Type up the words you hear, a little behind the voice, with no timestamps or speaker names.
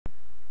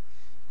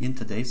In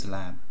today's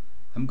lab,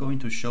 I'm going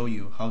to show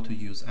you how to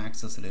use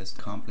access list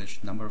to accomplish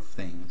a number of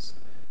things.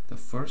 The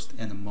first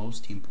and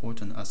most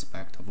important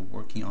aspect of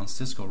working on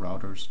Cisco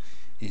routers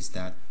is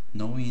that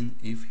knowing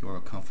if your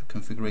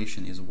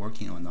configuration is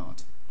working or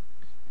not.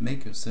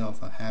 Make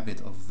yourself a habit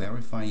of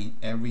verifying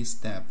every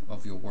step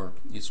of your work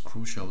is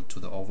crucial to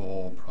the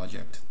overall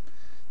project.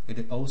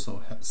 It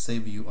also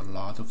saves you a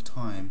lot of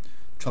time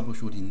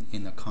troubleshooting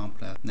in a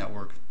complex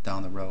network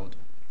down the road.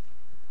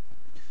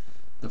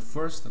 The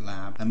first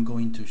lab, I'm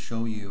going to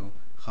show you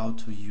how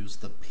to use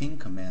the ping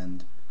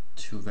command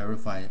to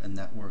verify a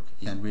network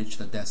and reach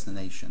the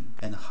destination,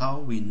 and how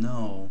we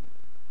know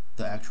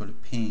the actual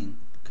ping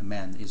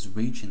command is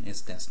reaching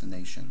its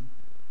destination.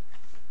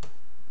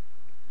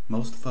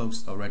 Most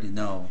folks already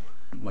know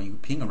when you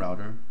ping a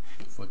router,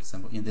 for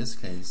example, in this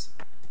case,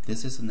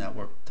 this is a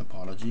network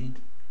topology,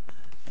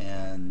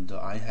 and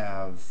I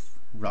have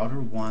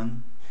router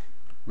 1,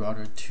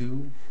 router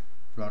 2,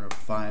 router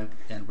 5,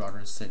 and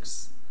router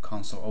 6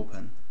 console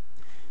open.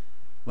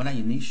 When I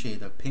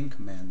initiate a ping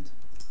command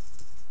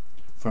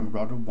from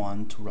router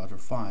 1 to router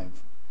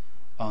 5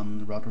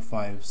 on router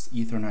 5's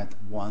Ethernet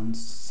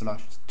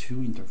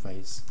 1/2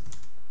 interface,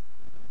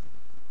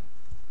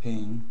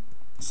 ping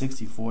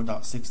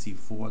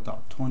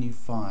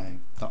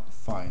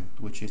 64.64.25.5,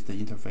 which is the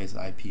interface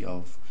IP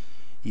of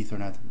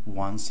Ethernet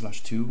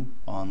 1/2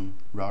 on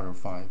router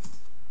 5.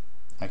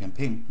 I can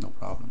ping, no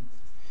problem.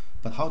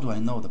 But how do I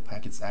know the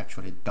packet's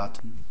actually got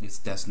its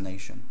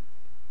destination?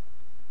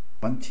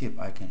 One tip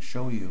I can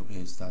show you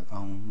is that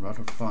on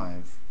router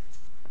 5,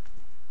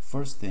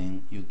 first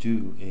thing you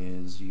do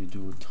is you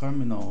do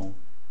terminal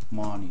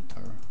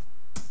monitor.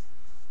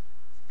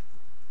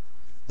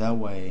 That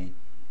way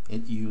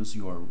it uses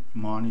your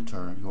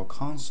monitor, your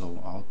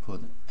console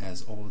output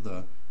as all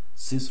the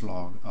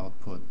syslog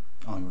output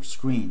on your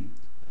screen.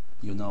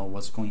 You know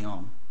what's going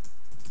on.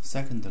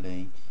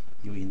 Secondly,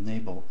 you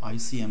enable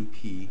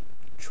ICMP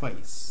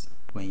trace.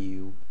 When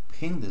you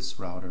ping this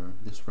router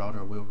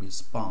will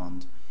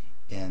respond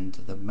and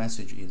the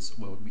message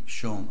will be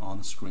shown on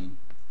the screen.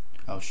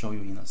 I'll show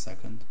you in a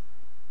second.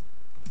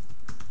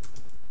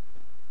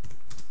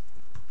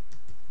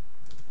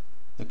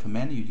 The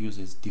command you use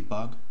is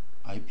debug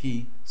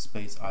IP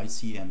space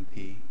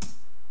ICMP.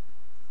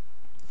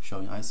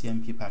 Showing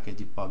ICMP packet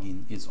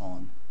debugging is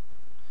on.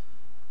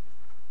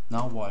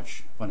 Now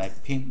watch when I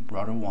ping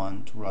router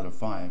 1 to router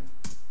 5.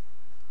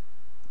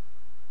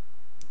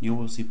 You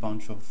will see a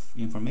bunch of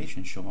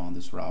information shown on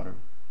this router.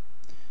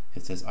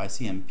 It says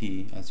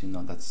ICMP, as you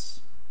know, that's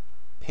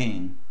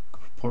ping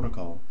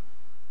protocol,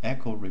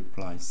 echo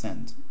reply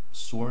sent.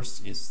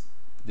 Source is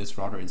this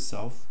router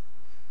itself,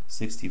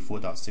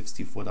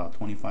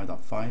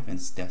 64.64.25.5, and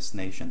its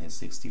destination is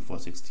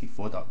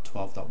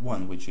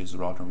 64.64.12.1, which is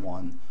router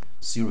 1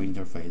 serial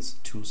interface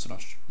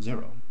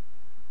 2/0.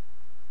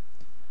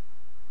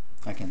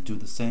 I can do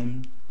the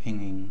same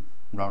pinging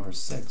router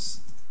 6.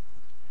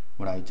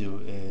 What I do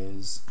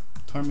is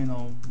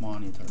terminal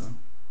monitor,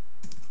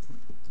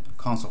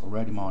 console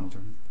already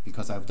monitored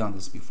because I've done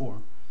this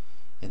before,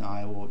 and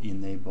I will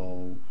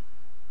enable,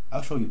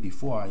 I'll show you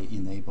before I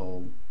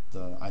enable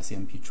the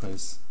ICMP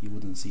trace, you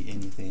wouldn't see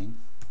anything.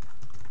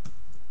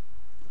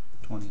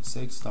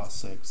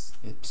 26.6,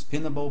 it's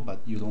pinnable, but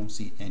you don't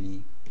see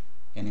any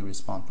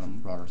response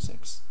from router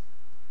 6.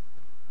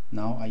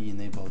 Now I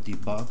enable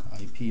debug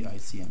IP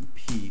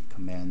ICMP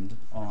command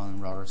on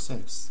router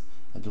 6.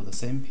 I do the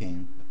same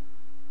ping.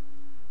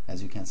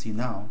 As you can see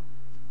now,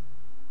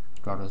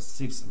 router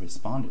 6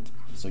 responded,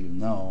 so you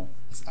know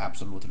it's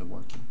absolutely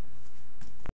working.